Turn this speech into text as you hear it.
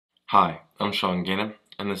Hi, I'm Sean Gainem,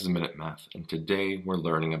 and this is Minute Math, and today we're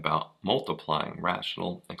learning about multiplying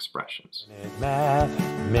rational expressions.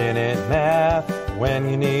 Minute Math, when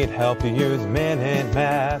you need help you use Minute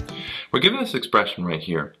Math. We're given this expression right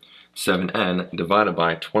here, 7n divided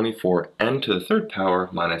by 24n to the third power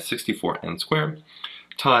minus 64n squared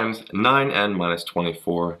times 9n minus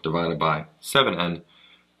 24 divided by 7n, and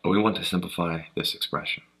we want to simplify this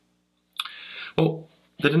expression. Well,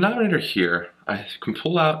 the denominator here, I can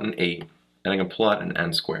pull out an 8 and I can pull out an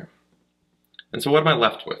n squared. And so what am I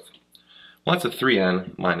left with? Well, that's a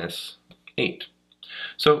 3n minus 8.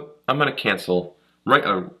 So I'm going to cancel,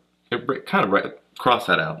 kind of cross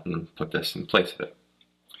that out and put this in place of it.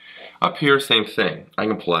 Up here, same thing. I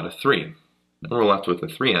can pull out a 3. And we're left with a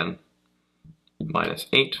 3n minus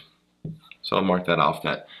 8. So I'll mark that off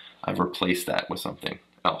that I've replaced that with something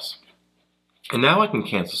else. And now I can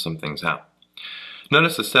cancel some things out.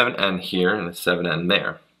 Notice the 7n here and the 7n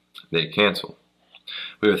there. They cancel.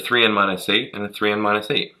 We have a 3n minus 8 and a 3n minus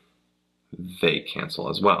 8. They cancel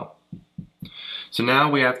as well. So now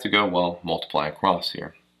we have to go, well, multiply across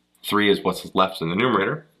here. 3 is what's left in the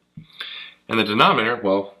numerator. And the denominator,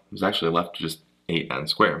 well, is actually left just 8n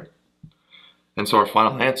squared. And so our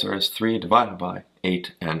final answer is 3 divided by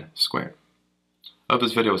 8n squared. I hope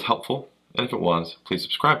this video was helpful, and if it was, please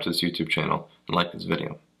subscribe to this YouTube channel and like this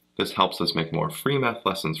video. This helps us make more free math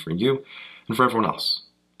lessons for you and for everyone else.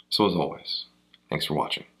 So as always, thanks for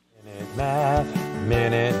watching. Minute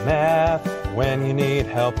Math, when you need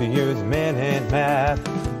help you use Minute Math.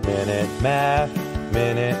 Minute Math,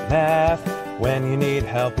 when you need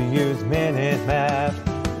help you use Minute Math.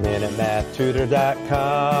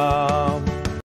 MinuteMathTutor.com